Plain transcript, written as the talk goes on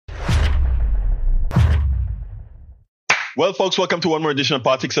Well, folks, welcome to one more edition of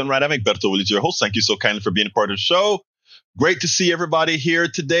Politics and Right. I'm Egberto Willis, your host. Thank you so kindly for being a part of the show. Great to see everybody here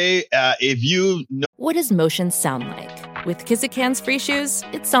today. If you know, What does motion sound like? With Kizikans free shoes,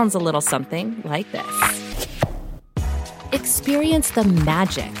 it sounds a little something like this. Experience the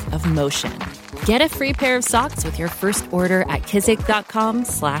magic of motion. Get a free pair of socks with your first order at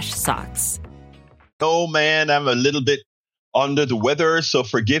kizik.com/socks. oh man, I'm a little bit under the weather, so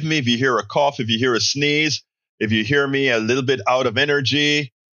forgive me if you hear a cough, if you hear a sneeze, if you hear me a little bit out of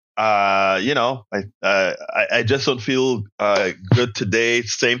energy. I just don't feel good today.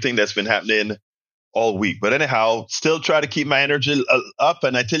 Same thing that's been happening all week. But anyhow, still try to keep my energy up.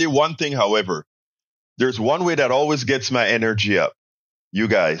 And I tell you one thing, however, there's one way that always gets my energy up. You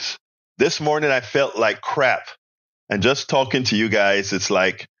guys, this morning I felt like crap. And just talking to you guys, it's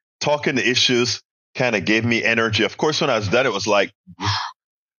like talking the issues kind of gave me energy. Of course, when I was done, it was like,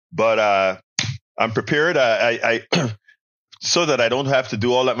 but I'm prepared. I so that I don't have to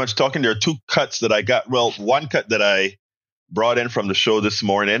do all that much talking. There are two cuts that I got. Well, one cut that I brought in from the show this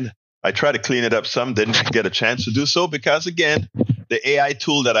morning. I tried to clean it up some, didn't get a chance to do so because, again, the AI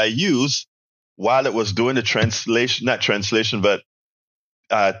tool that I use while it was doing the translation, not translation, but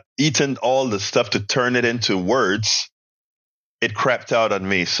eating all the stuff to turn it into words, it crapped out on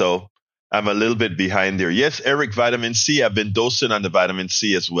me. So I'm a little bit behind there. Yes, Eric, vitamin C. I've been dosing on the vitamin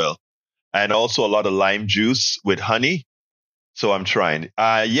C as well. And also a lot of lime juice with honey. So I'm trying.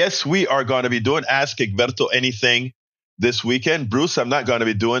 Yes, we are going to be doing Ask Egberto Anything this weekend. Bruce, I'm not going to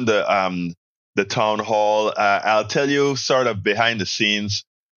be doing the town hall. I'll tell you sort of behind the scenes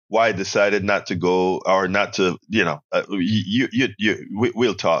why I decided not to go or not to,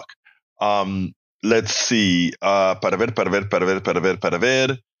 we'll talk. Let's see. Para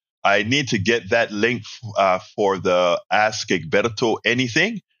ver. I need to get that link for the Ask Egberto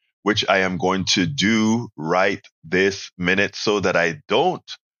Anything, which I am going to do right this minute so that I don't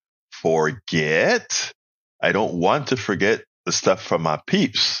forget. I don't want to forget the stuff from my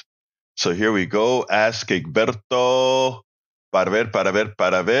peeps. So here we go. Ask Egberto.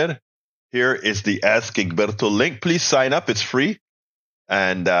 Para ver. Here is the Ask Egberto link. Please sign up. It's free.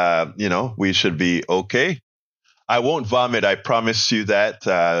 And, we should be okay. I won't vomit. I promise you that.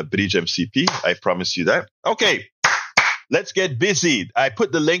 Bridge MCP. I promise you that. Okay. Let's get busy. I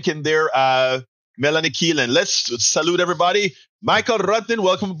put the link in there. Melanie Keelan. Let's salute everybody. Michael Rutten,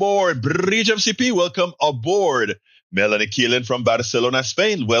 welcome aboard. Bridge MCP, welcome aboard. Melanie Keelan from Barcelona,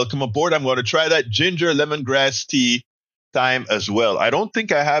 Spain, welcome aboard. I'm going to try that ginger lemongrass tea time as well. I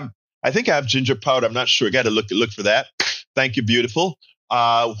think I have ginger powder. I'm not sure. Got to look for that. Thank you, beautiful.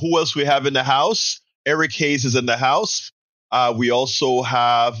 Who else we have in the house? Eric Hayes is in the house. We also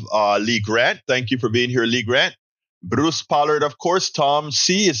have Lee Grant. Thank you for being here, Lee Grant. Bruce Pollard, of course. Tom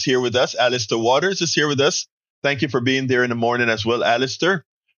C. is here with us. Alistair Waters is here with us. Thank you for being there in the morning as well, Alistair,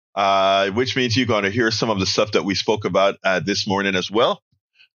 which means you're going to hear some of the stuff that we spoke about this morning as well.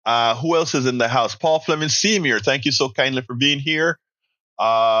 Who else is in the house? Paul Fleming Senior. Thank you so kindly for being here.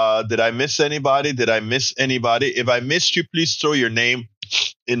 Did I miss anybody? If I missed you, please throw your name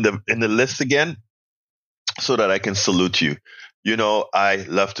in the list again so that I can salute you. You know, I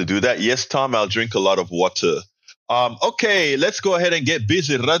love to do that. Yes, Tom, I'll drink a lot of water. Okay, let's go ahead and get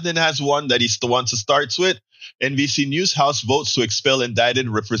busy. Rudden has one that he's the one to start with. NBC News House votes to expel indicted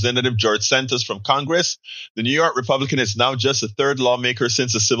Representative George Santos from Congress. The New York Republican is now just the third lawmaker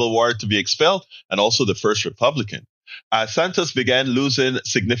since the Civil War to be expelled, and also the first Republican. Santos began losing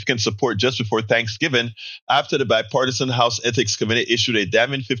significant support just before Thanksgiving after the bipartisan House Ethics Committee issued a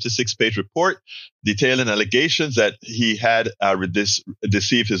damning 56-page report detailing allegations that he had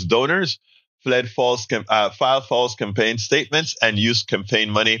deceived his donors, filed false campaign statements, and used campaign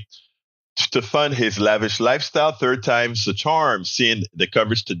money to fund his lavish lifestyle. Third time's the charm. Seeing the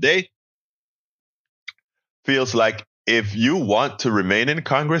coverage today, feels like if you want to remain in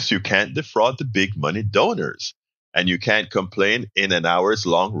Congress, you can't defraud the big money donors. And you can't complain in an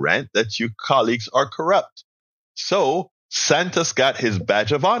hours-long rant that your colleagues are corrupt. So Santos got his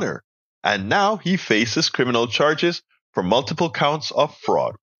badge of honor, and now he faces criminal charges for multiple counts of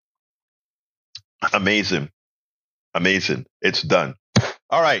fraud. Amazing. It's done.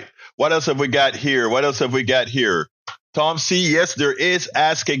 All right. What else have we got here? Tom C., yes, there is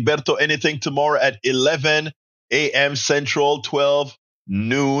Ask Egberto Anything tomorrow at 11 a.m. Central, 12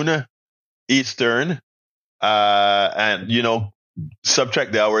 noon Eastern. And,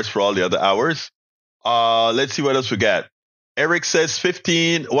 subtract the hours for all the other hours. Let's see what else we got. Eric says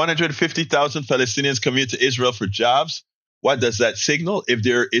 150,000 Palestinians commute to Israel for jobs. What does that signal? If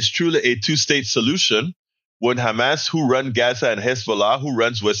there is truly a two-state solution, would Hamas, who run Gaza, and Hezbollah, who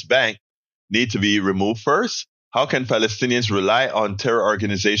runs West Bank, need to be removed first? How can Palestinians rely on terror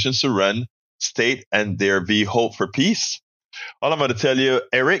organizations to run state and there be hope for peace? All I'm going to tell you,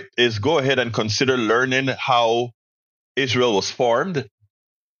 Eric, is go ahead and consider learning how Israel was formed.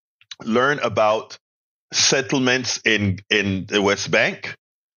 Learn about settlements in the West Bank.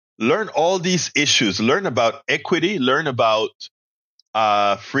 Learn all these issues. Learn about equity. Learn about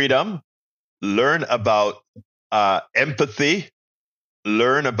freedom. Learn about empathy.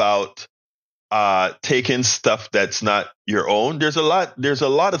 Learn about taking stuff that's not your own. There's a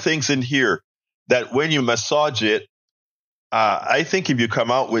lot of things in here that when you massage it, I think if you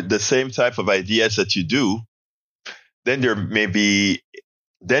come out with the same type of ideas that you do, then maybe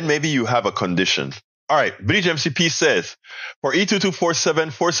you have a condition. All right, Bridge MCP says, for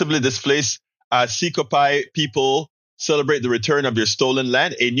E2247 forcibly displaced Sikopai people celebrate the return of their stolen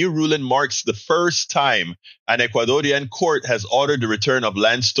land. A new ruling marks the first time an Ecuadorian court has ordered the return of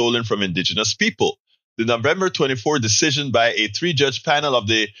land stolen from indigenous people. The November 24 decision by a 3-judge panel of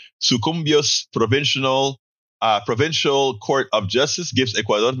the Sucumbíos Provincial Court of Justice gives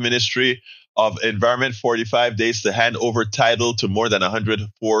Ecuador Ministry of Environment 45 days to hand over title to more than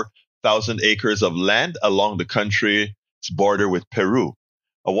 104,000 acres of land along the country's border with Peru.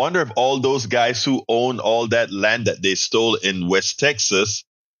 I wonder if all those guys who own all that land that they stole in West Texas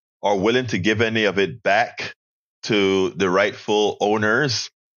are willing to give any of it back to the rightful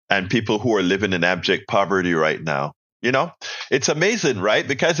owners and people who are living in abject poverty right now. You know, it's amazing, right?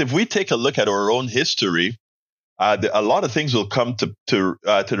 Because if we take a look at our own history, a lot of things will come to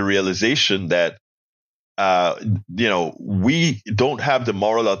the realization that, we don't have the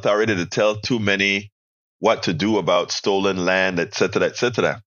moral authority to tell too many what to do about stolen land, et cetera, et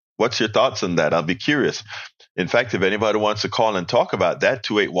cetera. What's your thoughts on that? I'll be curious. In fact, if anybody wants to call and talk about that,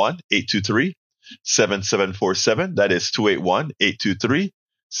 281-823-7747. That is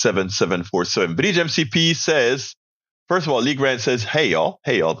 281-823-7747. Bridge MCP says, first of all, Lee Grant says, hey, y'all.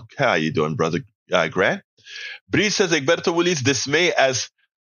 How you doing, brother Grant? Bridge says, Egberto Willis' dismay as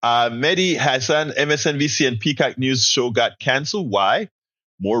Mehdi Hassan, MSNBC, and Peacock News show got canceled. Why?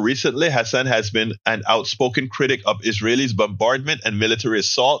 More recently, Hassan has been an outspoken critic of Israelis' bombardment and military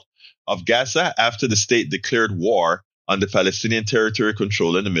assault of Gaza after the state declared war on the Palestinian territory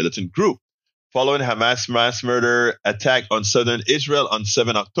controlling the militant group. Following Hamas mass murder attack on southern Israel on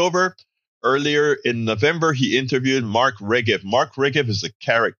 7 October, earlier in November, he interviewed Mark Regev. Mark Regev is a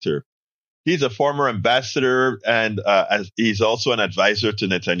character. He's a former ambassador and he's also an advisor to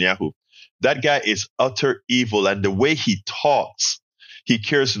Netanyahu. That guy is utter evil, and the way he talks, he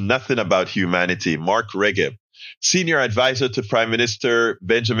cares nothing about humanity. Mark Regev, senior advisor to Prime Minister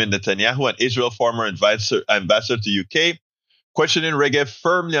Benjamin Netanyahu and Israel former ambassador to UK, questioning Regev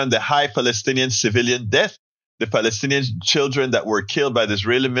firmly on the high Palestinian civilian death, the Palestinian children that were killed by the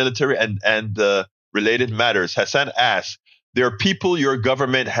Israeli military and related matters. Hassan asked, there are people your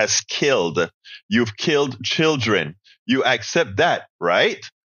government has killed. You've killed children. You accept that, right?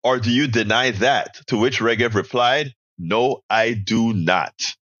 Or do you deny that? To which Regev replied, no, I do not.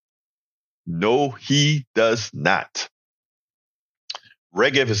 No, he does not.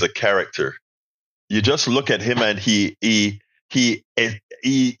 Regev is a character. You just look at him and he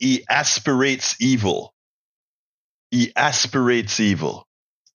aspirates evil. He aspirates evil.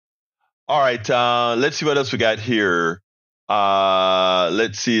 All right, let's see what else we got here.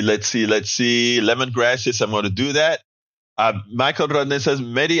 Let's see. Lemongrass says, I'm going to do that. Michael Rodney says,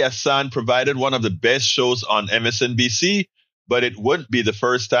 Mehdi Hassan provided one of the best shows on MSNBC, but it wouldn't be the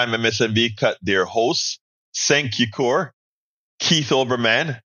first time MSNBC cut their hosts, Senki Kaur, Keith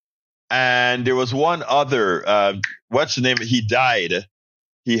Olbermann, and there was one other, what's the name? He died.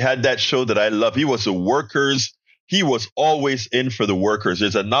 He had that show that I love. He was the workers. He was always in for the workers.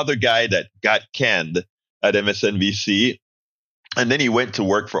 There's another guy that got canned at MSNBC, and then he went to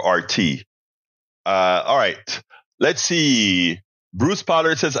work for RT. All right. Let's see. Bruce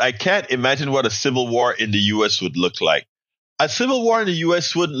Pollard says, I can't imagine what a civil war in the U.S. would look like. A civil war in the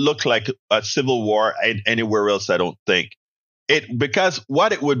U.S. wouldn't look like a civil war anywhere else, I don't think. Because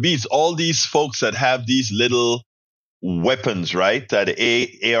what it would be is all these folks that have these little weapons, right? That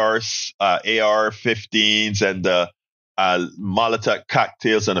AR-15s and Molotov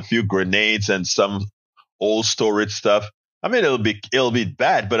cocktails and a few grenades and some old storage stuff. I mean, it'll be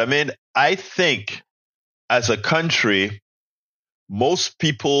bad, but I mean, I think as a country, most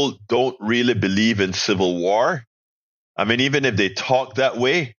people don't really believe in civil war. I mean, even if they talk that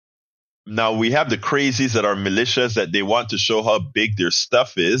way. Now, we have the crazies that are militias that they want to show how big their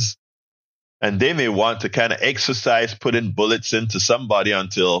stuff is. And they may want to kind of exercise, put in bullets into somebody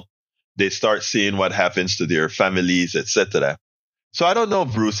until they start seeing what happens to their families, etc. So I don't know,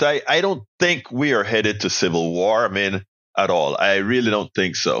 Bruce. I don't think we are headed to civil war. I mean, at all. I really don't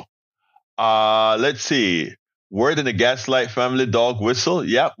think so. Let's see. Word in the Gaslight family, dog whistle.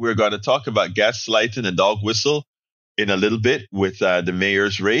 Yeah, we're going to talk about gaslighting and dog whistle in a little bit with the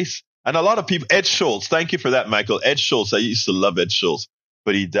mayor's race. And a lot of people, Ed Schultz, thank you for that, Michael. Ed Schultz, I used to love Ed Schultz,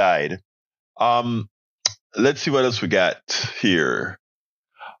 but he died. Let's see what else we got here.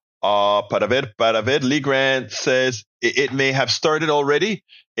 Para ver, Lee Grant says it may have started already.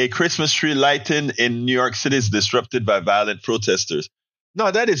 A Christmas tree lighting in New York City is disrupted by violent protesters.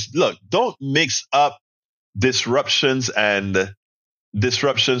 No, look, don't mix up disruptions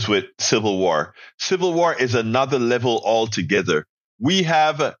with civil war. Civil war is another level altogether. We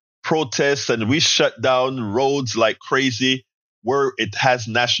have protests and we shut down roads like crazy where it has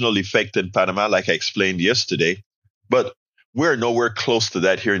national effect in Panama, like I explained yesterday. But we're nowhere close to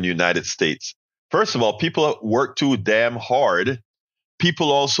that here in the United States. First of all, people work too damn hard.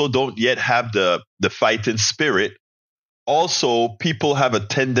 People also don't yet have the fighting spirit. Also, people have a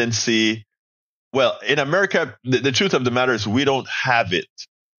tendency. Well, in America, the truth of the matter is we don't have it.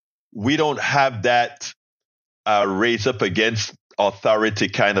 We don't have that raise up against authority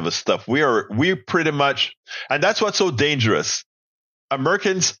kind of a stuff. We pretty much, and that's what's so dangerous.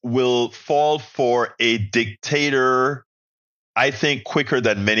 Americans will fall for a dictator, I think, quicker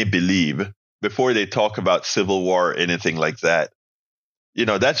than many believe before they talk about civil war or anything like that. You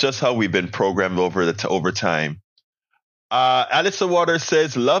know, that's just how we've been programmed over time. Lee Atwater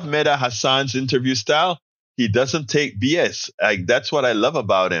says, love Mehdi Hassan's interview style. He doesn't take BS. That's what I love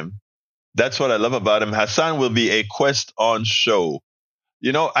about him. Hassan will be a Quest on show.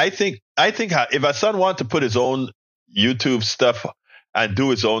 You know, I think if Hassan wants to put his own YouTube stuff and do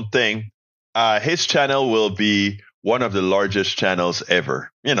his own thing, his channel will be one of the largest channels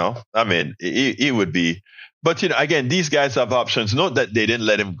ever. You know, I mean, he would be. But, you know, again, these guys have options. Note that they didn't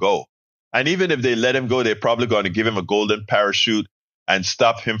let him go. And even if they let him go, they're probably going to give him a golden parachute and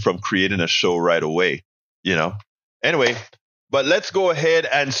stop him from creating a show right away, you know. Anyway, but let's go ahead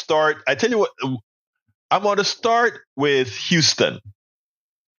and start. I tell you what, I'm going to start with Houston.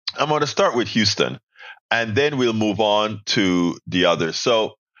 And then we'll move on to the others.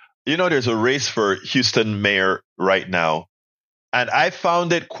 So, you know, there's a race for Houston mayor right now. And I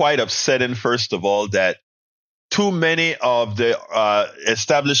found it quite upsetting, first of all, that too many of the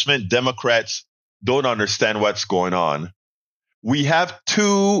establishment Democrats don't understand what's going on. We have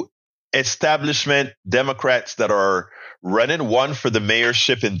two establishment Democrats that are running, one for the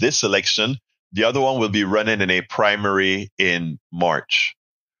mayorship in this election. The other one will be running in a primary in March.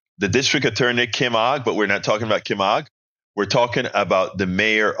 The district attorney, Kim Ogg, but we're not talking about Kim Ogg. We're talking about the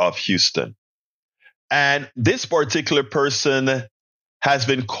mayor of Houston. And this particular person has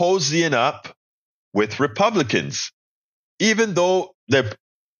been cozying up with Republicans, even though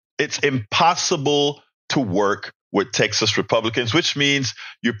it's impossible to work with Texas Republicans, which means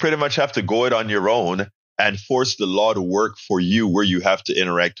you pretty much have to go it on your own and force the law to work for you where you have to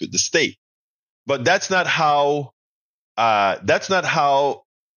interact with the state. But that's not how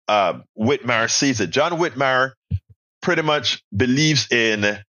Whitmire sees it. John Whitmire pretty much believes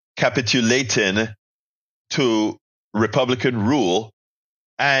in capitulating to Republican rule.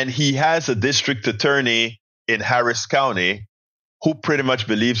 And he has a district attorney in Harris County who pretty much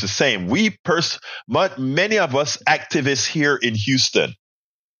believes the same. Many of us activists here in Houston,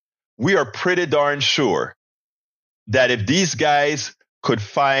 we are pretty darn sure that if these guys could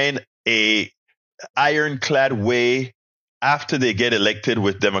find a ironclad way after they get elected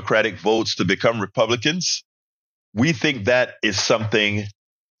with Democratic votes to become Republicans, we think that is something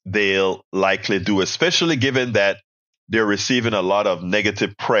they'll likely do, especially given that they're receiving a lot of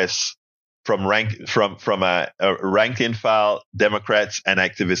negative press from rank and file Democrats and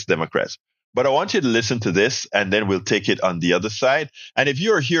activist Democrats. But I want you to listen to this, and then we'll take it on the other side. And if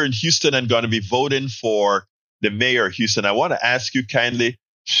you're here in Houston and going to be voting for the mayor of Houston, I want to ask you kindly,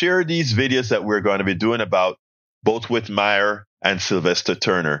 share these videos that we're going to be doing about both Whitmire and Sylvester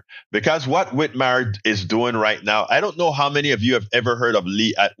Turner. Because what Whitmire is doing right now, I don't know how many of you have ever heard of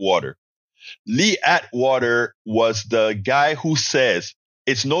Lee Atwater. Lee Atwater was the guy who says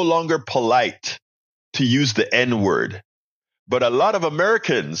it's no longer polite to use the N-word. But a lot of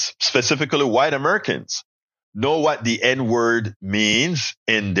Americans, specifically white Americans, know what the N-word means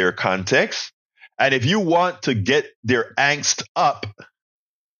in their context. And if you want to get their angst up,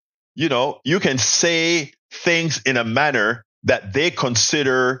 you know, you can say things in a manner that they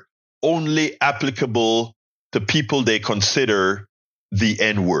consider only applicable to people they consider the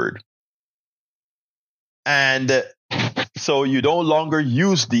N-word. And so you no longer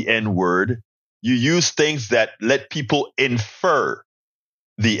use the N-word you use things that let people infer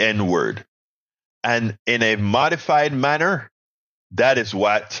the N-word. And in a modified manner, that is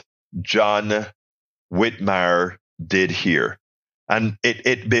what John Whitmire did here. And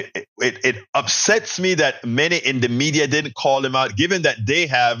it upsets me that many in the media didn't call him out, given that they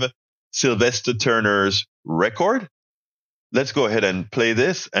have Sylvester Turner's record. Let's go ahead and play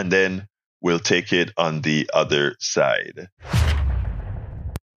this, and then we'll take it on the other side.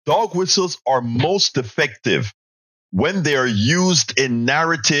 Dog whistles are most effective when they are used in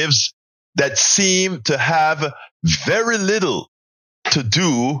narratives that seem to have very little to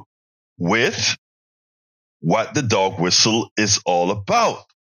do with what the dog whistle is all about.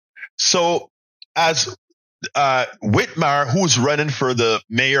 So as Whitmire, who's running for the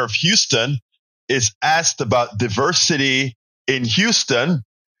mayor of Houston, is asked about diversity in Houston,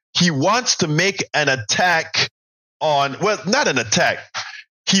 he wants to make an attack on, well, not an attack.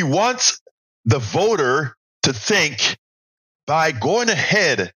 He wants the voter to think by going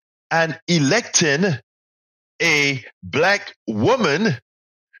ahead and electing a black woman,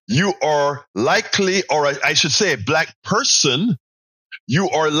 you are likely, or I should say a black person, you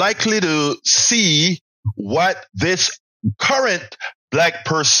are likely to see what this current black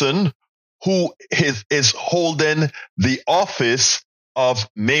person who is holding the office of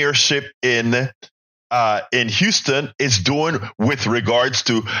mayorship in Houston is doing with regards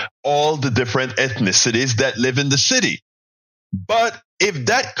to all the different ethnicities that live in the city. But if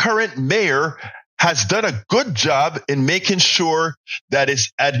that current mayor has done a good job in making sure that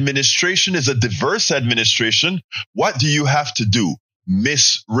his administration is a diverse administration, what do you have to do?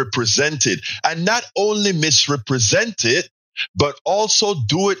 Misrepresent it. And not only misrepresent it, but also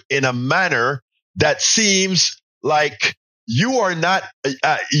do it in a manner that seems like you are not,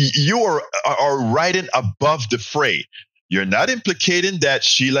 you are riding above the fray. You're not implicating that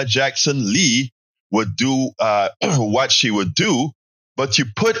Sheila Jackson Lee would do what she would do, but you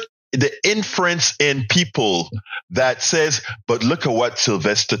put the inference in people that says, but look at what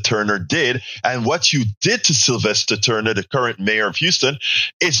Sylvester Turner did. And what you did to Sylvester Turner, the current mayor of Houston,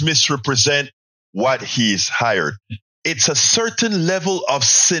 is misrepresent what he's hired. It's a certain level of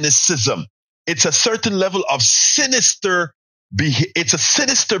cynicism. It's a certain level of sinister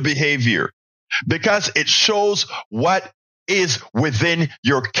behavior, because it shows what is within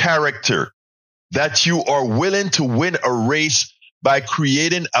your character, that you are willing to win a race by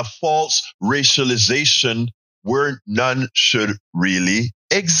creating a false racialization where none should really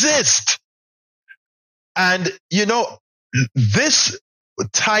exist. And, you know, this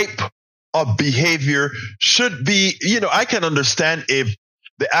type of behavior should be, you know, I can understand if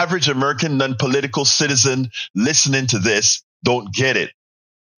the average American non-political citizen listening to this don't get it.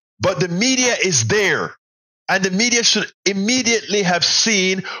 But the media is there. And the media should immediately have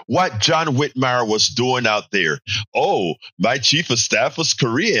seen what John Whitmire was doing out there. Oh, my chief of staff was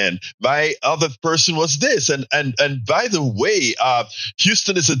Korean. My other person was this. And by the way,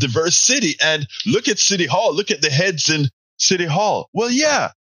 Houston is a diverse city. And look at City Hall. Look at the heads in City Hall. Well,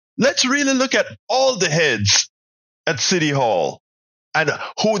 yeah, let's really look at all the heads at City Hall and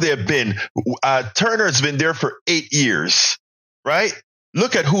who they've been. Turner has been there for 8 years, right?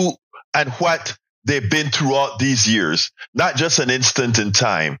 Look at who and what they've been throughout these years, not just an instant in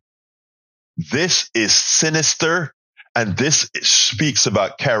time. This is sinister, and this speaks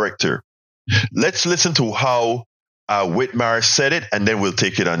about character. Let's listen to how Whitmire said it, and then we'll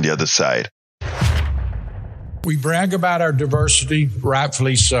take it on the other side. We brag about our diversity,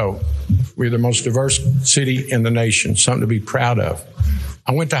 rightfully so. We're the most diverse city in the nation, something to be proud of.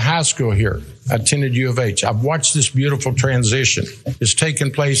 I went to high school here. I attended U of H. I've watched this beautiful transition. It's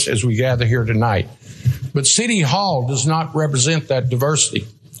taken place as we gather here tonight. But City Hall does not represent that diversity.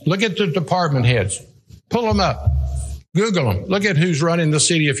 Look at the department heads. Pull them up. Google them. Look at who's running the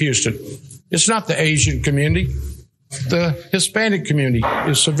city of Houston. It's not the Asian community. The Hispanic community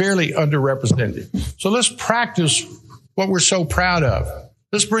is severely underrepresented. So let's practice what we're so proud of.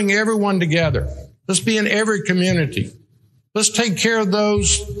 Let's bring everyone together. Let's be in every community. Let's take care of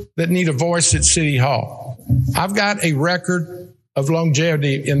those that need a voice at City Hall. I've got a record of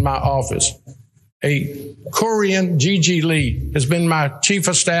longevity in my office. A Korean, Gigi Lee, has been my chief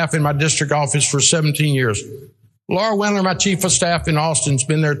of staff in my district office for 17 years. Laura Wendler, my chief of staff in Austin, has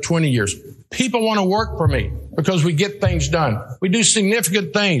been there 20 years. People want to work for me because we get things done. We do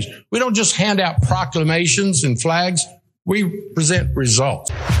significant things. We don't just hand out proclamations and flags. We present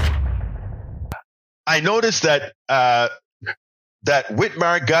results. I noticed that that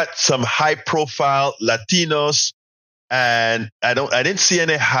Whitmire got some high-profile Latinos, and I didn't see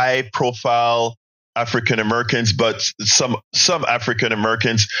any high-profile African Americans, but some African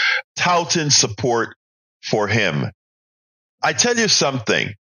Americans touting support for him. I tell you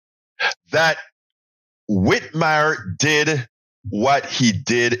something, that Whitmire did what he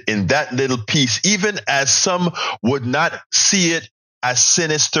did in that little piece, even as some would not see it as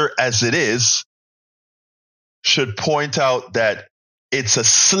sinister as it is, should point out that it's a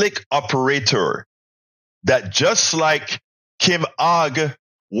slick operator that, just like Kim Ogg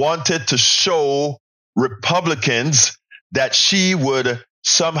wanted to show Republicans that she would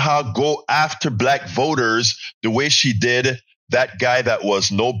somehow go after black voters the way she did that guy that was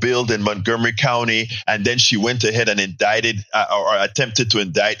no billed in Montgomery County, and then she went ahead and indicted or attempted to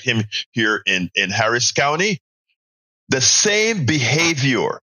indict him here in Harris County. The same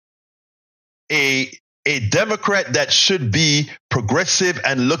behavior, a Democrat that should be progressive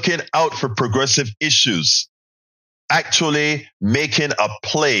and looking out for progressive issues, actually making a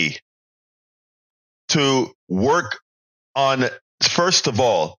play to work on, first of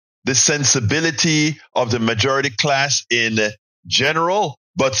all, the sensibility of the majority class in general,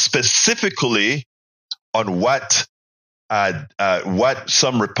 but specifically on what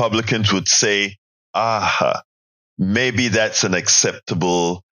some Republicans would say, maybe that's an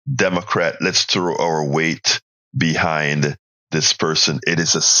acceptable Democrat. Let's throw our weight behind this person. It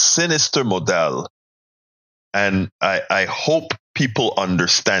is a sinister model. And I hope people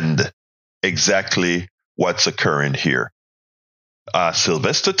understand exactly what's occurring here.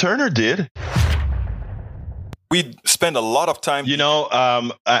 Sylvester Turner did. We spend a lot of time.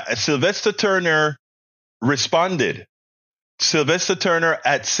 Sylvester Turner responded. Sylvester Turner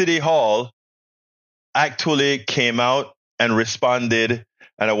at City Hall actually came out and responded.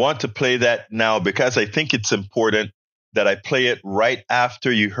 And I want to play that now because I think it's important that I play it right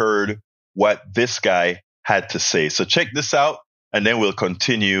after you heard what this guy had to say. So check this out, and then we'll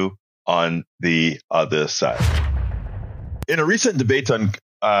continue on the other side. In a recent debate on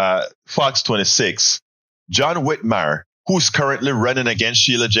Fox 26, John Whitmire, who's currently running against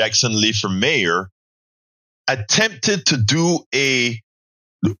Sheila Jackson Lee for mayor, attempted to do a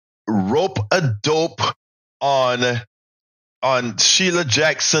rope-a-dope on Sheila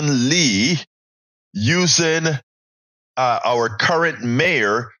Jackson Lee using our current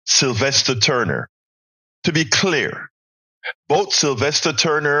mayor, Sylvester Turner. To be clear, both Sylvester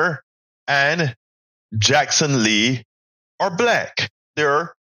Turner and Jackson Lee are black.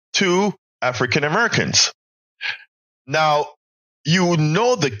 They're two African Americans. Now, you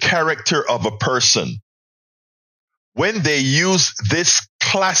know the character of a person when they use this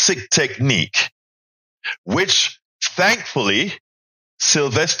classic technique, which thankfully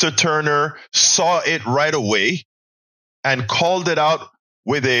Sylvester Turner saw it right away and called it out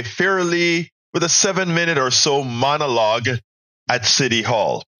with a 7-minute or so monologue at City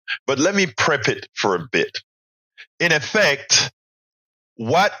Hall. But let me prep it for a bit. In effect,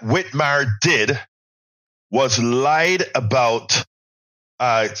 what Whitmire did was lied about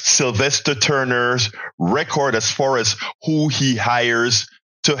Sylvester Turner's record as far as who he hires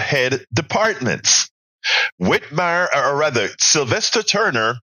to head departments. Sylvester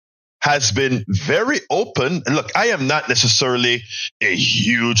Turner has been very open. Look, I am not necessarily a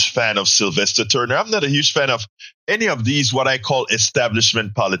huge fan of Sylvester Turner. I'm not a huge fan of any of these, what I call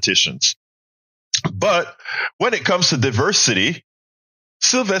establishment politicians. But when it comes to diversity,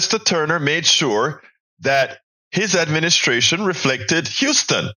 Sylvester Turner made sure that his administration reflected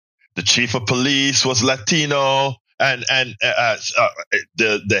Houston. The chief of police was Latino, and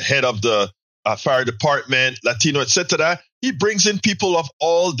the head of the fire department, Latino, etc. He brings in people of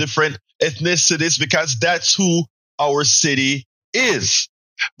all different ethnicities because that's who our city is.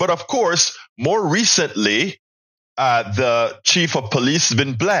 But of course, more recently, the chief of police has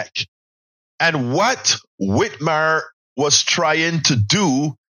been black. And what Whitmire was trying to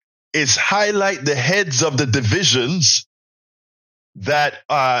do is highlight the heads of the divisions that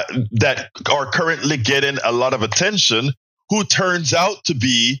are currently getting a lot of attention, who turns out to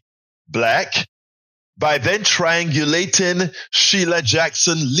be black, by then triangulating Sheila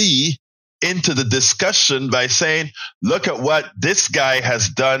Jackson Lee into the discussion by saying, look at what this guy has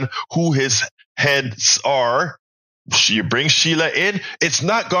done, who his heads are. You bring Sheila in, it's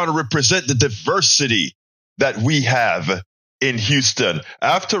not going to represent the diversity that we have in Houston.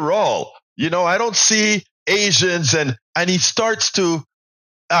 After all, I don't see Asians, and he starts to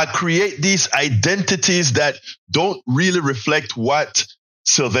create these identities that don't really reflect what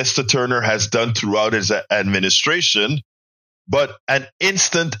Sylvester Turner has done throughout his administration, but an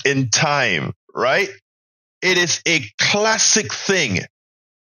instant in time, right? It is a classic thing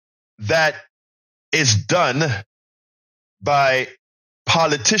that is done by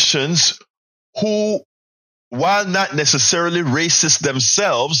politicians who, while not necessarily racist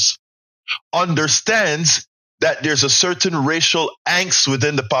themselves, understands that there's a certain racial angst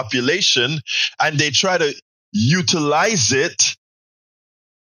within the population, and they try to utilize it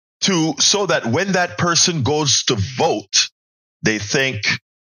so that when that person goes to vote, they think,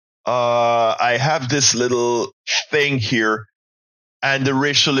 I have this little thing here, and the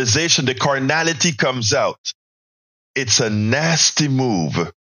racialization, the carnality comes out. It's a nasty move.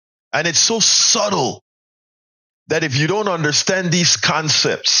 And it's so subtle that if you don't understand these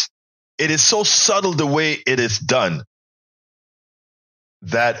concepts, it is so subtle the way it is done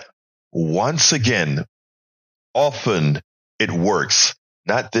that once again, often it works.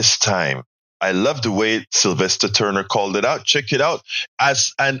 Not this time. I love the way Sylvester Turner called it out. Check it out.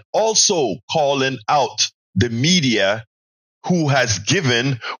 And also calling out the media who has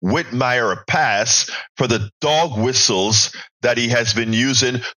given Whitmire a pass for the dog whistles that he has been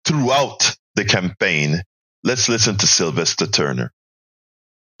using throughout the campaign. Let's listen to Sylvester Turner.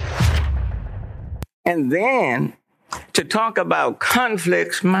 And then to talk about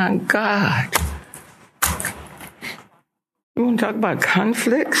conflicts, my God. You want to talk about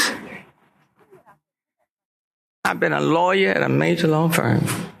conflicts? I've been a lawyer at a major law firm.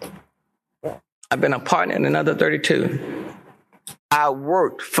 I've been a partner in another 32. I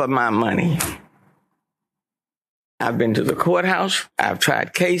worked for my money. I've been to the courthouse. I've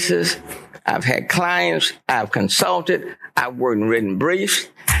tried cases. I've had clients. I've consulted. I've worked and written briefs.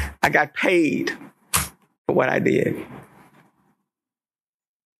 I got paid for what I did.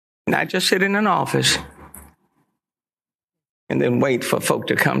 Not just sit in an office and then wait for folk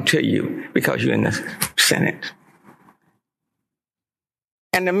to come to you because you're in the Senate.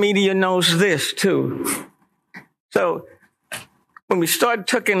 And the media knows this too. So when we start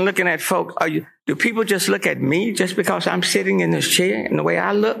looking at folk, do people just look at me just because I'm sitting in this chair and the way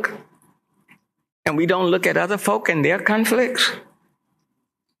I look? And we don't look at other folk and their conflicts?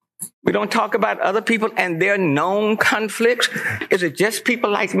 We don't talk about other people and their known conflicts? Is it just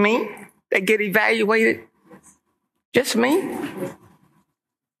people like me that get evaluated? Just me?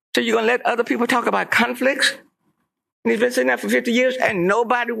 So you're going to let other people talk about conflicts? And he's been sitting there for 50 years and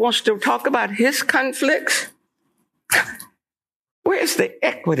nobody wants to talk about his conflicts? Where's the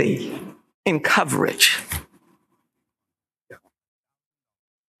equity in coverage?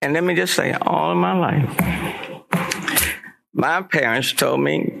 And let me just say, all of my life, my parents told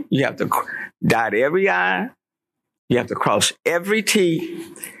me you have to dot every I, you have to cross every T,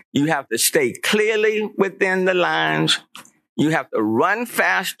 you have to stay clearly within the lines, you have to run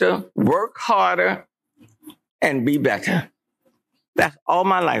faster, work harder, and be better. That's all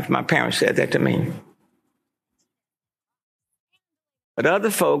my life. My parents said that to me. But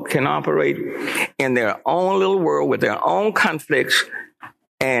other folk can operate in their own little world with their own conflicts,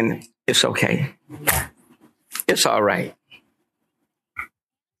 and it's okay. It's all right.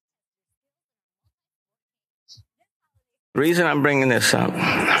 The reason I'm bringing this up,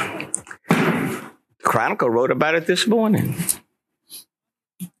 the Chronicle wrote about it this morning.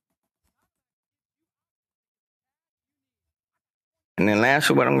 And then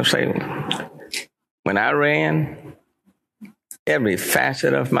lastly, what I'm going to say, when I ran, every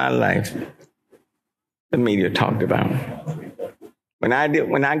facet of my life, the media talked about. When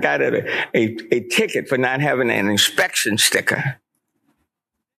I got a ticket for not having an inspection sticker,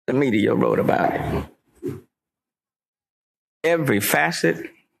 the media wrote about it. Every facet,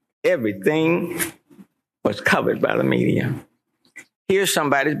 everything was covered by the media. Here's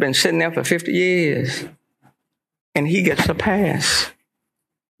somebody who's been sitting there for 50 years, and he gets a pass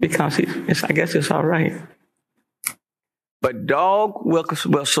because I guess it's all right. But dog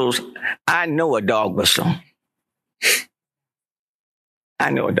whistles, I know a dog whistle.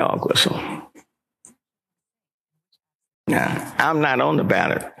 I know a dog whistle. Now, I'm not on the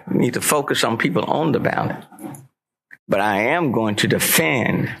ballot. We need to focus on people on the ballot. But I am going to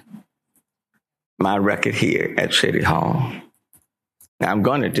defend my record here at City Hall. Now, I'm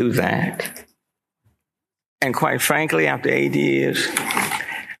going to do that. And quite frankly, after 8 years,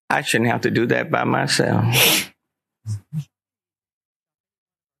 I shouldn't have to do that by myself.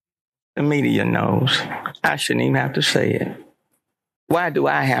 The media knows. I shouldn't even have to say it. Why do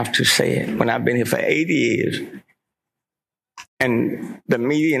I have to say it when I've been here for 80 years and the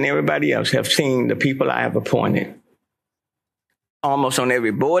media and everybody else have seen the people I have appointed? Almost on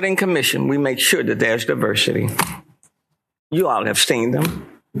every board and commission, we make sure that there's diversity. You all have seen them.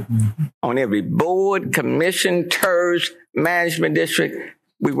 Mm-hmm. On every board, commission, TERS, management district,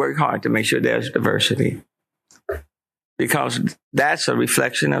 we work hard to make sure there's diversity. Because that's a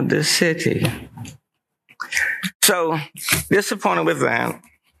reflection of this city. So, disappointed with that.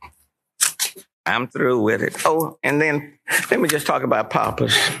 I'm through with it. Oh, and then let me just talk about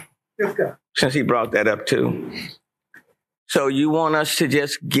Papas, since he brought that up too. So you want us to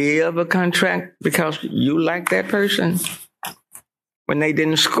just give a contract because you like that person when they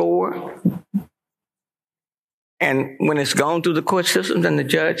didn't score? And when it's gone through the court systems and the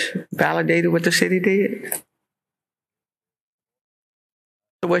judge validated what the city did?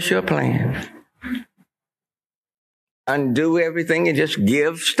 So what's your plan? Undo everything and just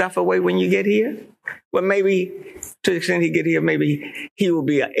give stuff away when you get here? Well, maybe to the extent he get here, maybe he will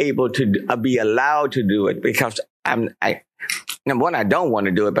be able to be allowed to do it because number one, I don't want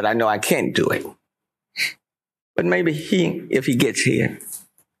to do it, but I know I can't do it. But maybe if he gets here,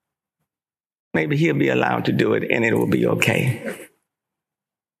 maybe he'll be allowed to do it and it will be okay.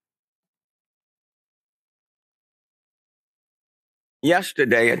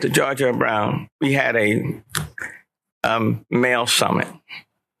 Yesterday at the Georgia Brown, we had a male summit.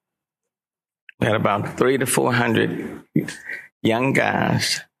 We had about 300 to 400 young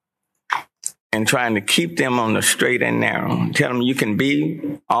guys and trying to keep them on the straight and narrow. Tell them you can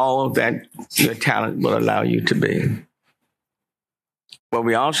be all that your talent will allow you to be. But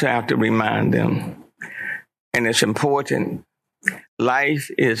we also have to remind them, and it's important,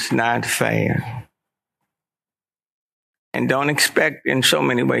 life is not fair. And don't expect in so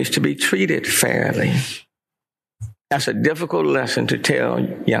many ways to be treated fairly. That's a difficult lesson to tell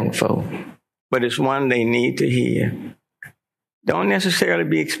young folk, but it's one they need to hear. Don't necessarily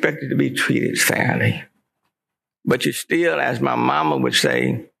be expected to be treated fairly. But you still, as my mama would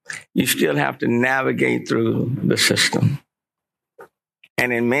say, you still have to navigate through the system.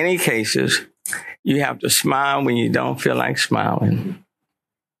 And in many cases, you have to smile when you don't feel like smiling.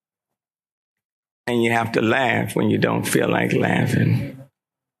 And you have to laugh when you don't feel like laughing.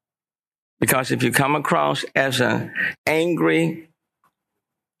 Because if you come across as an angry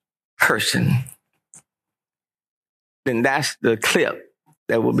person, then that's the clip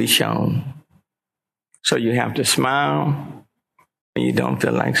that will be shown. So you have to smile when you don't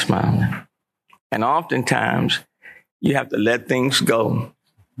feel like smiling. And oftentimes, you have to let things go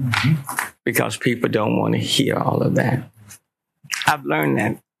because people don't want to hear all of that. I've learned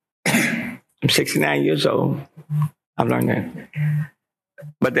that. I'm 69 years old. I've learned that.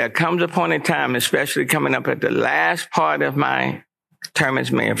 But there comes a point in time, especially coming up at the last part of my term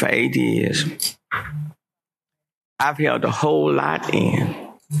as mayor for 8 years, I've held a whole lot in.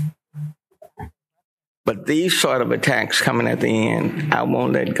 But these sort of attacks coming at the end, I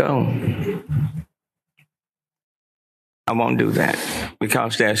won't let go. I won't do that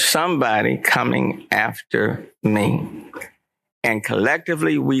because there's somebody coming after me. And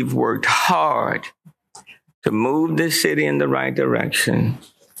collectively, we've worked hard to move this city in the right direction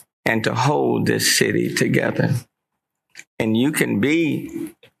and to hold this city together. And you can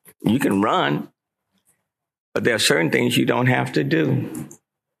run, but there are certain things you don't have to do.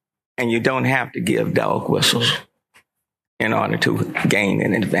 And you don't have to give dog whistles in order to gain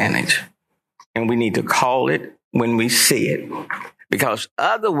an advantage. And we need to call it when we see it, because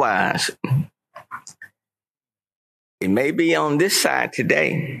otherwise, it may be on this side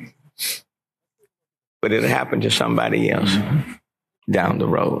today, but it'll happen to somebody else down the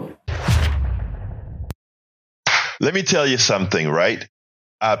road. Let me tell you something, right?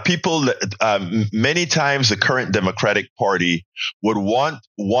 People, many times the current Democratic Party would want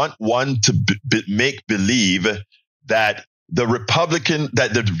one to make believe that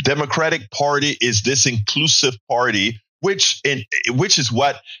the Democratic Party is this inclusive party, which is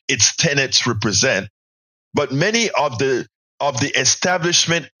what its tenets represent. But many of the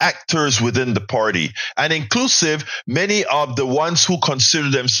establishment actors within the party, and inclusive, many of the ones who consider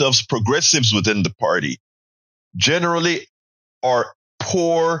themselves progressives within the party, generally are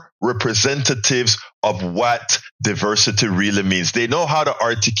poor representatives of what diversity really means. They know how to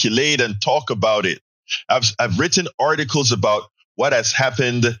articulate and talk about it. I've written articles about what has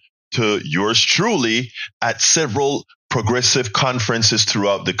happened to yours truly at several progressive conferences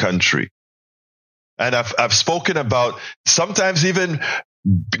throughout the country. And I've spoken about sometimes even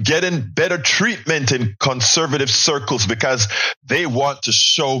getting better treatment in conservative circles because they want to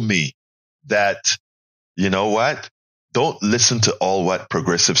show me that, you know what? Don't listen to all what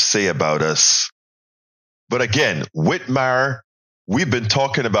progressives say about us. But again, Whitmire, we've been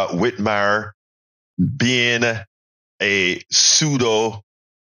talking about Whitmire being a pseudo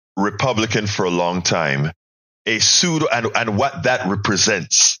Republican for a long time, a pseudo and what that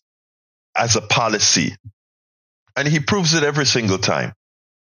represents as a policy. And he proves it every single time.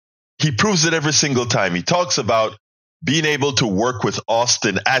 He proves it every single time. He talks about being able to work with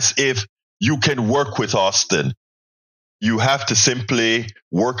Austin as if you can work with Austin. You have to simply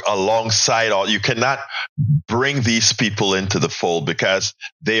work alongside all. You cannot bring these people into the fold because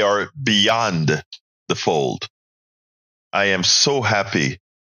they are beyond the fold. I am so happy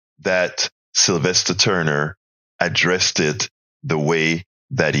that Sylvester Turner addressed it the way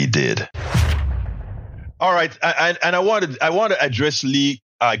that he did. All right, and I want to address Lee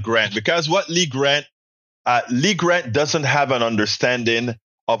Grant, because what Lee Grant doesn't have an understanding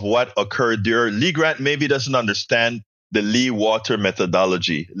of what occurred there. Lee Grant maybe doesn't understand the Lee Atwater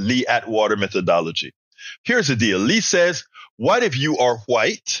methodology. Here's the deal. Lee says, what if you are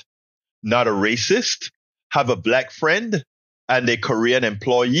white, not a racist, have a black friend and a Korean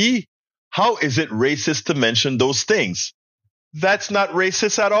employee? How is it racist to mention those things? That's not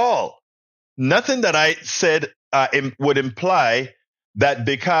racist at all. Nothing that I said would imply that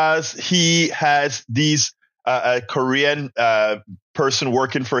because he has these a Korean person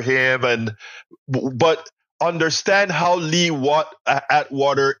working for him, but understand how Lee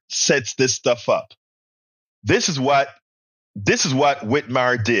Atwater sets this stuff up. This is what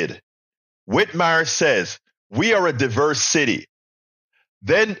Whitmire did. Whitmire says, we are a diverse city.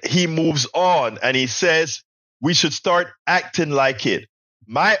 Then he moves on and he says, we should start acting like it.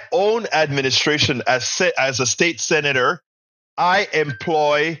 My own administration as a state senator, I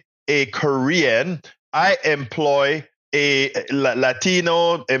employ a Korean, I employ a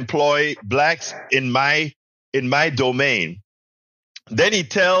Latino, employ blacks in my domain. Then he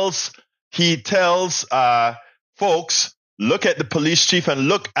tells folks, look at the police chief and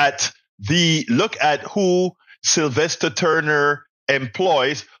look at who Sylvester Turner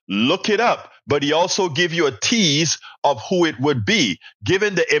employs. Look it up. But he also give you a tease of who it would be,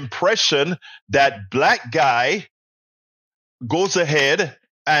 given the impression that black guy goes ahead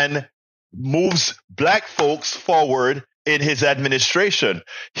and moves black folks forward in his administration.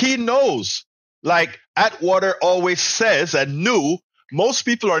 He knows, like Atwater always says and knew, most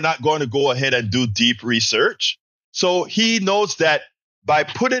people are not going to go ahead and do deep research. So he knows that by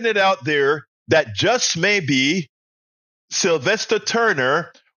putting it out there, that just maybe Sylvester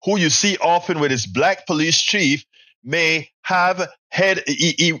Turner, who you see often with his black police chief, may have had,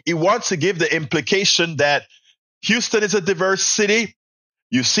 he wants to give the implication that Houston is a diverse city.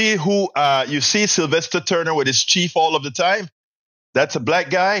 You see Sylvester Turner with his chief all of the time. That's a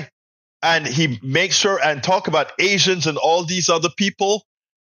black guy. And he makes sure and talk about Asians and all these other people.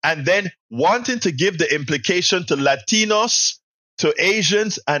 And then wanting to give the implication to Latinos, to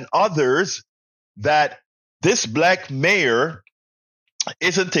Asians and others that this black mayor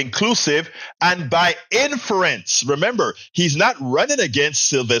isn't inclusive. And by inference, remember, he's not running against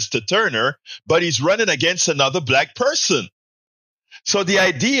Sylvester Turner, but he's running against another black person. So the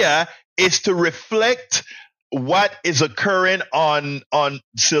idea is to reflect what is occurring on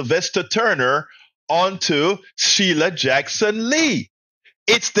Sylvester Turner onto Sheila Jackson Lee.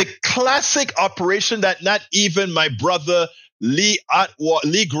 It's the classic operation that not even my brother Lee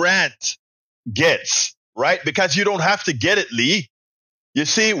Grant gets, right? Because you don't have to get it, Lee. You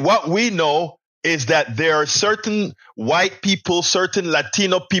see, what we know is that there are certain white people, certain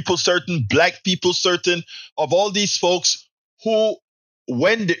Latino people, certain black people, certain of all these folks who,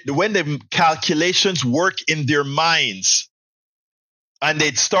 when the calculations work in their minds and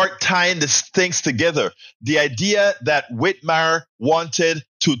they start tying these things together, the idea that Whitmire wanted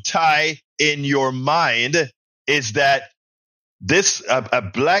to tie in your mind is that a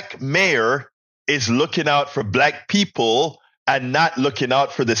black mayor is looking out for black people and not looking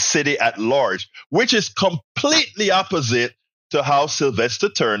out for the city at large, which is completely opposite to how Sylvester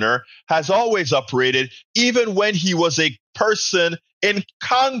Turner has always operated. Even when he was a person in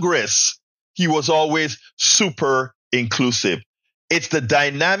Congress, he was always super inclusive. It's the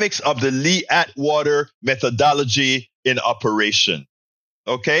dynamics of the Lee Atwater methodology in operation.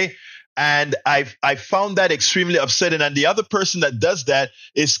 Okay? And I found that extremely upsetting. And the other person that does that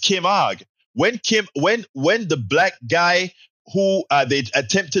is Kim Ogg. When the black guy who they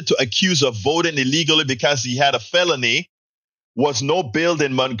attempted to accuse of voting illegally because he had a felony was no bail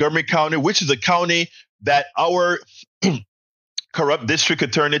in Montgomery County, which is a county that our corrupt district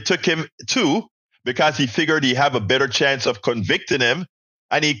attorney took him to because he figured he'd have a better chance of convicting him,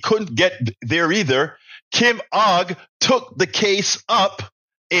 and he couldn't get there either. Kim Ogg took the case up.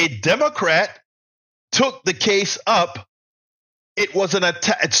 A Democrat took the case up. It was an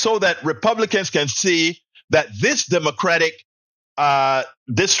attack so that Republicans can see that this Democratic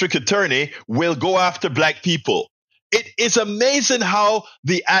district attorney will go after black people. It is amazing how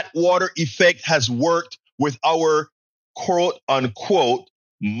the Atwater effect has worked with our quote unquote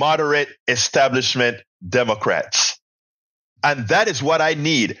moderate establishment Democrats. And that is what I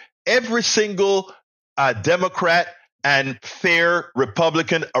need. Every single Democrat and fair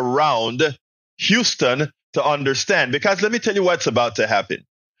Republican around Houston to understand. Because let me tell you what's about to happen.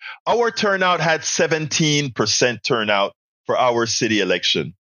 Our turnout had 17% turnout for our city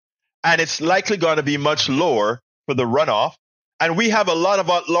election. And it's likely going to be much lower for the runoff. And we have a lot of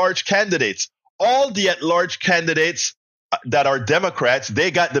at-large candidates. All the at-large candidates that are Democrats,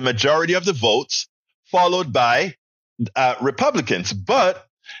 they got the majority of the votes, followed by Republicans. But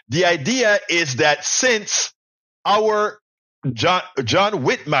the idea is that since our John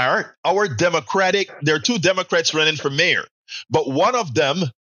Whitmire, our Democratic, there are two Democrats running for mayor, but one of them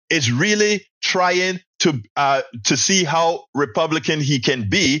is really trying to see how Republican he can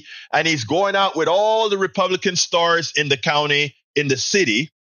be, and he's going out with all the Republican stars in the county, in the city,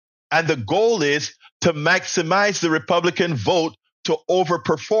 and the goal is to maximize the Republican vote to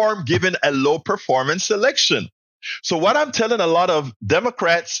overperform given a low performance election. So what I'm telling a lot of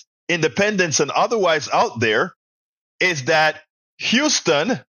Democrats, independents, and otherwise out there is that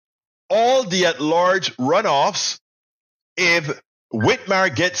Houston, all the at-large runoffs, if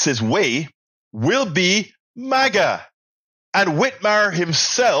Whitmire gets his way, will be MAGA. And Whitmire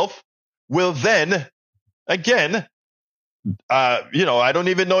himself will then, again, I don't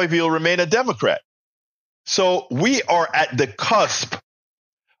even know if he'll remain a Democrat. So we are at the cusp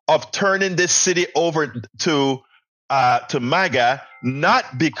of turning this city over to MAGA,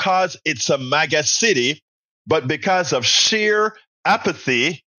 not because it's a MAGA city, but because of sheer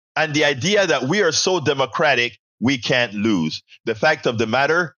apathy and the idea that we are so democratic, we can't lose. The fact of the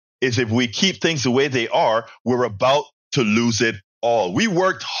matter is if we keep things the way they are, we're about to lose it all. We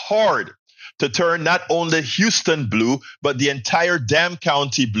worked hard to turn not only Houston blue, but the entire damn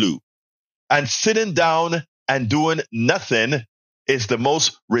county blue. And sitting down and doing nothing is the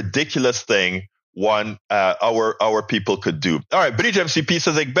most ridiculous thing our people could do. All right, Bridge MCP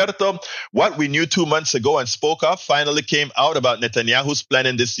says, Egberto, what we knew 2 months ago and spoke of finally came out about Netanyahu's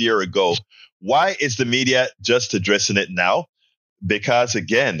planning this year ago. Why is the media just addressing it now? Because,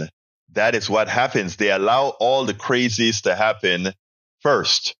 again, that is what happens. They allow all the crazies to happen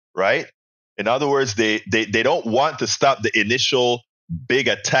first, right? In other words, they don't want to stop the initial big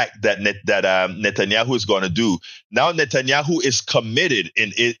attack that Netanyahu is going to do. Now Netanyahu is committed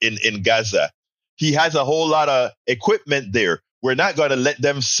in Gaza. He has a whole lot of equipment there. We're not going to let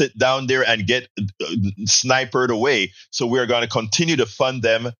them sit down there and get sniped away. So we're going to continue to fund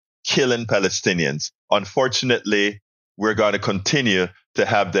them killing Palestinians. Unfortunately, we're going to continue to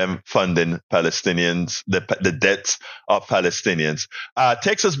have them funding Palestinians, the debts of Palestinians.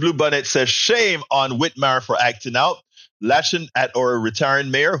 Texas Blue Bonnet says, shame on Whitmire for acting out, lashing at our retiring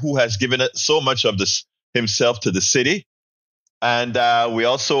mayor who has given so much of this himself to the city. And we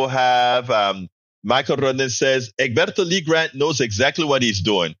also have Michael Rodden says, Egberto Lee Grant knows exactly what he's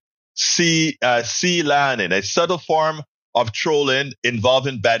doing. C. Lanning, a subtle form of trolling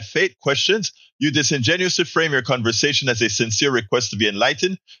involving bad faith questions. You disingenuously frame your conversation as a sincere request to be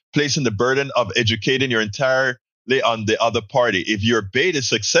enlightened, placing the burden of educating your entirely on the other party. If your bait is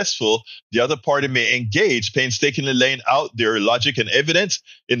successful, the other party may engage, painstakingly laying out their logic and evidence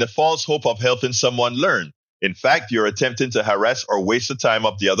in the false hope of helping someone learn. In fact, you're attempting to harass or waste the time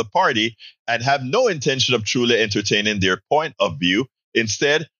of the other party and have no intention of truly entertaining their point of view.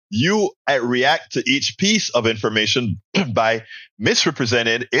 Instead, you react to each piece of information by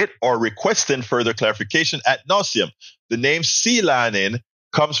misrepresenting it or requesting further clarification ad nauseum. The name C. Lanning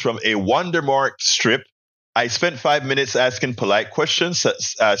comes from a Wondermark strip. I spent 5 minutes asking polite questions,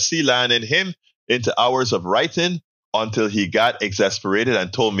 C. Lanning him into hours of writing until he got exasperated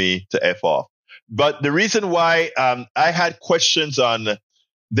and told me to F off. But the reason why I had questions on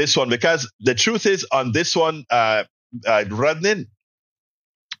this one, because the truth is on this one, Rodney,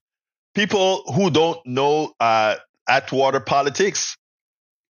 people who don't know Atwater politics,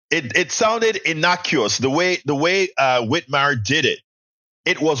 it sounded innocuous the way Whitmire did it.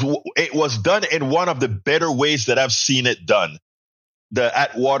 It was done in one of the better ways that I've seen it done. The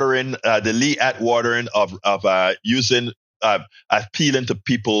Lee Atwatering of using appealing to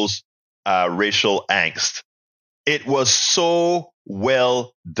people's racial angst. It was so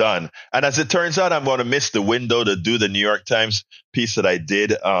well done. And as it turns out, I'm going to miss the window to do the New York Times piece that I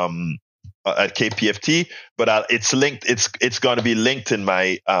did at KPFT, but it's linked. It's going to be linked in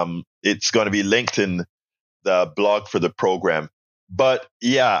my it's going to be linked in the blog for the program. But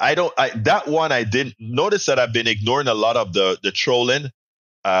yeah, that one I didn't notice that I've been ignoring a lot of the trolling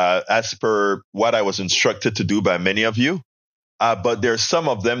as per what I was instructed to do by many of you. But there's some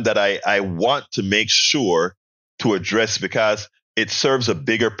of them that I want to make sure to address because it serves a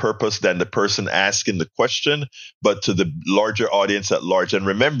bigger purpose than the person asking the question, but to the larger audience at large. And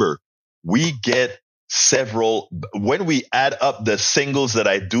remember, we get when we add up the singles that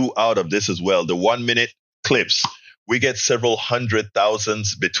I do out of this as well, the 1 minute clips, we get several hundred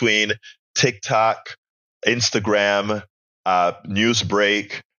thousands between TikTok, Instagram,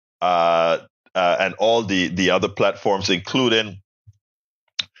 Newsbreak, and all the other platforms, including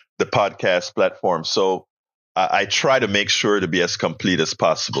the podcast platform. So I try to make sure to be as complete as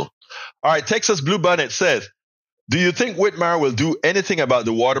possible. All right, Texas Blue Bonnet says, do you think Whitmire will do anything about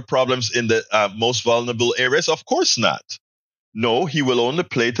the water problems in the most vulnerable areas? Of course not. No, he will only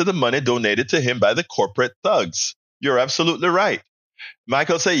play to the money donated to him by the corporate thugs. You're absolutely right.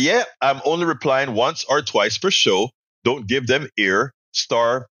 Michael say, yeah, I'm only replying once or twice per show. Don't give them ear.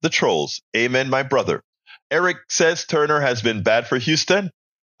 Starve the trolls. Amen, my brother. Eric says Turner has been bad for Houston.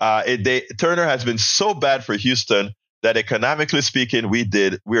 Turner has been so bad for Houston that economically speaking, we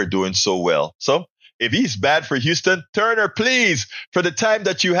are doing so well. So if he's bad for Houston, Turner, please, for the time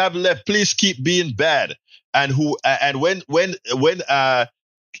that you have left, please keep being bad. And when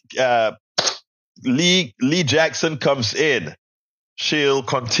Lee Jackson comes in, she'll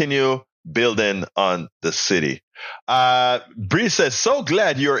continue building on the city. Bree says, so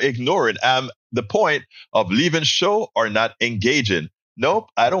glad you're ignoring the point of leaving show or not engaging. Nope,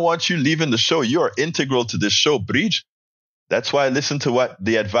 I don't want you leaving the show. You are integral to this show, Breach. That's why I listen to what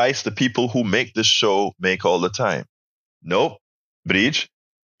the advice the people who make this show make all the time. Nope, Breach,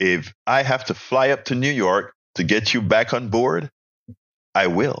 if I have to fly up to New York to get you back on board, I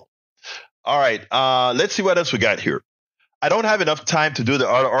will. All right, let's see what else we got here. I don't have enough time to do the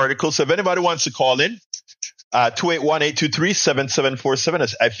other articles, so if anybody wants to call in,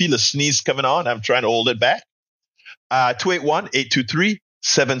 281-823-7747. I feel a sneeze coming on. I'm trying to hold it back.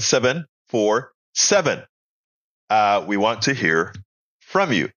 281-823-7747. We want to hear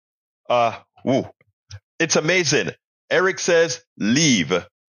from you. It's amazing. Eric says, leave.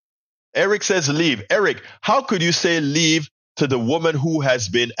 Eric, how could you say leave to the woman who has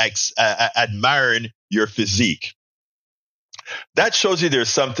been admiring your physique? That shows you there's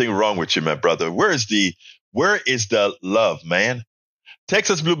something wrong with you, my brother. Where is the love, man?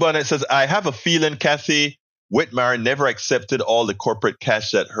 Texas Blue Bonnet says, I have a feeling Kathy Whitmire never accepted all the corporate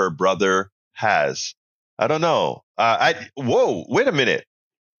cash that her brother has. I don't know. Wait a minute.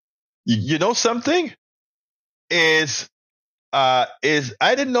 You know something? I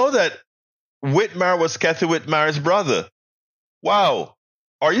didn't know that Whitmire was Kathy Whitmire's brother. Wow.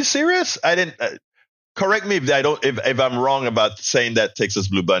 Are you serious? I didn't. Correct me if I'm wrong about saying that, Texas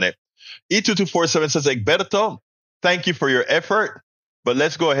Blue Bonnet. E2247 says, Egberto, thank you for your effort, but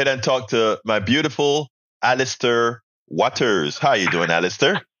let's go ahead and talk to my beautiful Alistair Waters. How are you doing,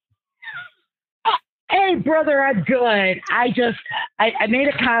 Alistair? Hey, brother, I'm good. I made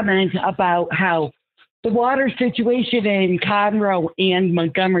a comment about how the water situation in Conroe and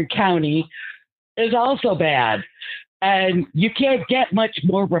Montgomery County is also bad. And you can't get much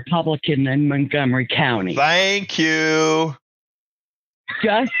more Republican than Montgomery County. Thank you.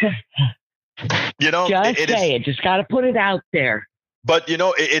 Just got to put it out there. But,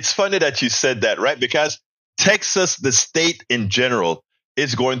 it's funny that you said that, right? Because Texas, the state in general,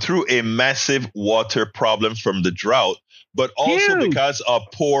 is going through a massive water problem from the drought, but also because of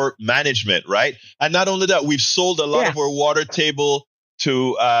poor management, right? And not only that, we've sold a lot of our water table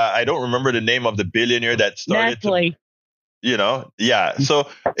to, I don't remember the name of the billionaire that started Nestle. So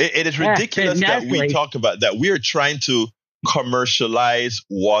it is ridiculous that we talk about that. We are trying to commercialize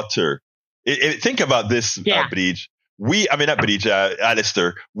water. Think about this, Bridge.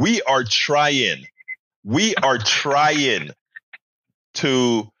 Alistair. We are trying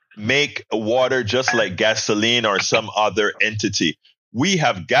to make water just like gasoline or some other entity. We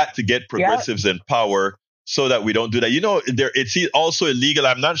have got to get progressives in power so that we don't do that. It's also illegal.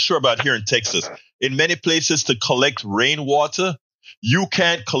 I'm not sure about here in Texas. In many places to collect rainwater, you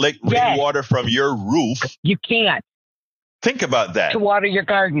can't collect rainwater from your roof. You can't. Think about that. To water your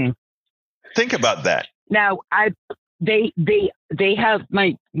garden. Think about that. Now, they have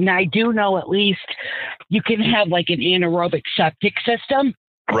I do know at least you can have like an anaerobic septic system.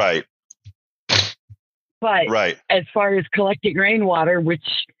 Right. But as far as collecting rainwater,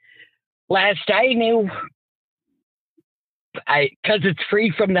 which last I knew, because it's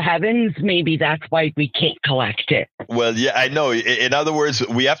free from the heavens, maybe that's why we can't collect it. Well, yeah, I know. In other words,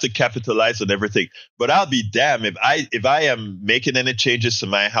 we have to capitalize on everything. But I'll be damned if I am making any changes to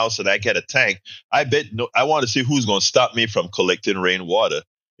my house and I get a tank. I want to see who's going to stop me from collecting rainwater.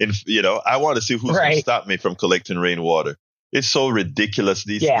 I want to see who's going to stop me from collecting rainwater. It's so ridiculous.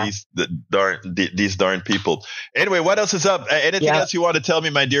 These darn people. Anyway, what else is up? Anything else you want to tell me,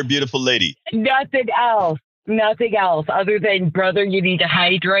 my dear beautiful lady? Nothing else. Nothing else other than, brother, you need to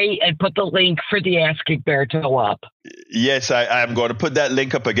hydrate and put the link for the Ask Egberto up. Yes, I'm going to put that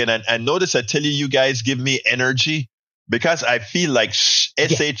link up again. And notice I tell you guys give me energy because I feel like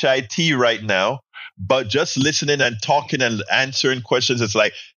SHIT right now. But just listening and talking and answering questions, it's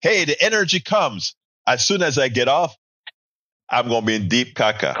like, hey, the energy comes. As soon as I get off, I'm going to be in deep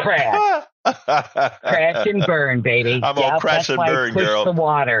caca. Crash. Crash and burn, baby. I'm going to crash and burn, girl. Push the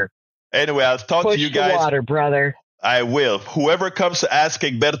water. Anyway, I'll talk to you guys. Push the water, brother. I will. Whoever comes to ask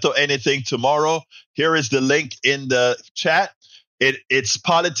Egberto anything tomorrow, here is the link in the chat. It's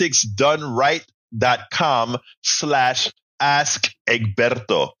politicsdoneright.com/ask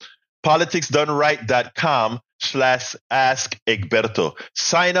Egberto. politicsdoneright.com/ask Egberto.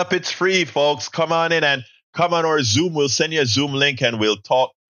 Sign up. It's free, folks. Come on in and come on our Zoom. We'll send you a Zoom link and we'll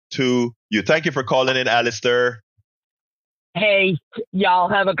talk to you. Thank you for calling in, Alistair. Hey, y'all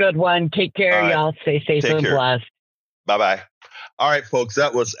have a good one. Take care. All right. Y'all stay safe and blessed. Bye-bye. All right, folks.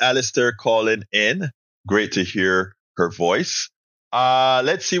 That was Alistair calling in. Great to hear her voice.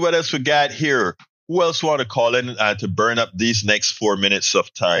 Let's see what else we got here. Who else want to call in to burn up these next 4 minutes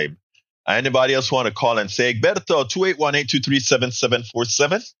of time? Anybody else want to call and say, Egberto,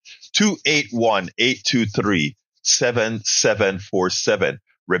 281-823-7747, 281-823-7747.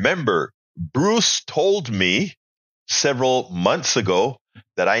 Remember, Bruce told me several months ago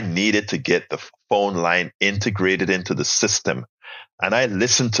that I needed to get the phone line integrated into the system. And I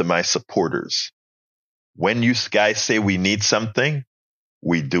listened to my supporters. When you guys say we need something,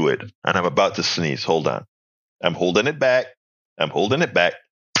 we do it. And I'm about to sneeze. Hold on. I'm holding it back.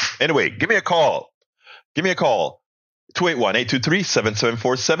 Anyway, give me a call.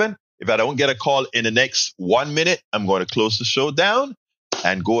 281-823-7747. If I don't get a call in the next 1 minute, I'm going to close the show down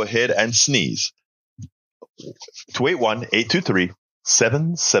and go ahead and sneeze.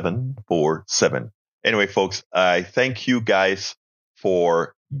 281-823-7747. Anyway, folks, I thank you guys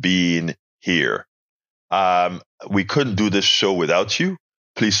for being here. We couldn't do this show without you.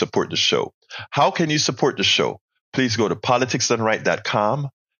 Please support the show. How can you support the show? Please go to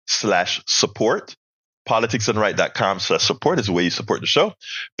politicsdoneright.com/support. politicsdoneright.com/support is the way you support the show.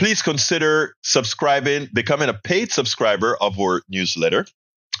 Please consider becoming a paid subscriber of our newsletter.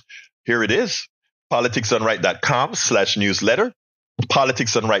 Here it is. politicsdoneright.com/newsletter.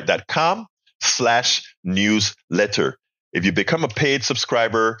 politicsdoneright.com/newsletter. If you become a paid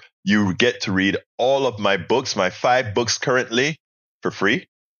subscriber, you get to read all of my books, my 5 books currently, for free.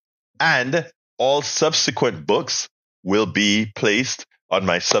 And all subsequent books will be placed on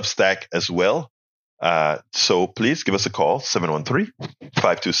my Substack as well. So please give us a call,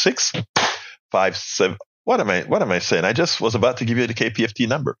 713-526-57. What am I saying? I just was about to give you the KPFT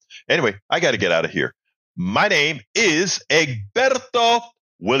number. Anyway, I got to get out of here. My name is Egberto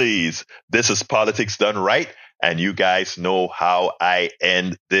Willies. This is Politics Done Right. And you guys know how I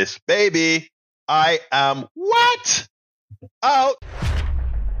end this baby. I am what? Out.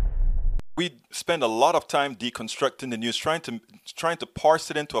 We spend a lot of time deconstructing the news, trying to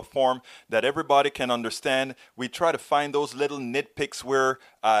parse it into a form that everybody can understand. We try to find those little nitpicks where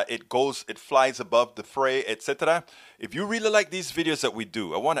it flies above the fray, etc. If you really like these videos that we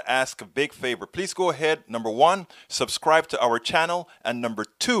do, I want to ask a big favor. Please go ahead. Number 1, subscribe to our channel. And number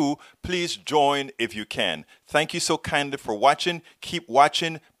 2, please join if you can. Thank you so kindly for watching. Keep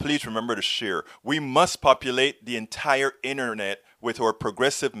watching. Please remember to share. We must populate the entire internet with our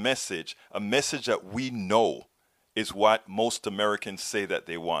progressive message, a message that we know is what most Americans say that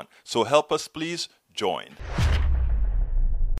they want. So help us, please join.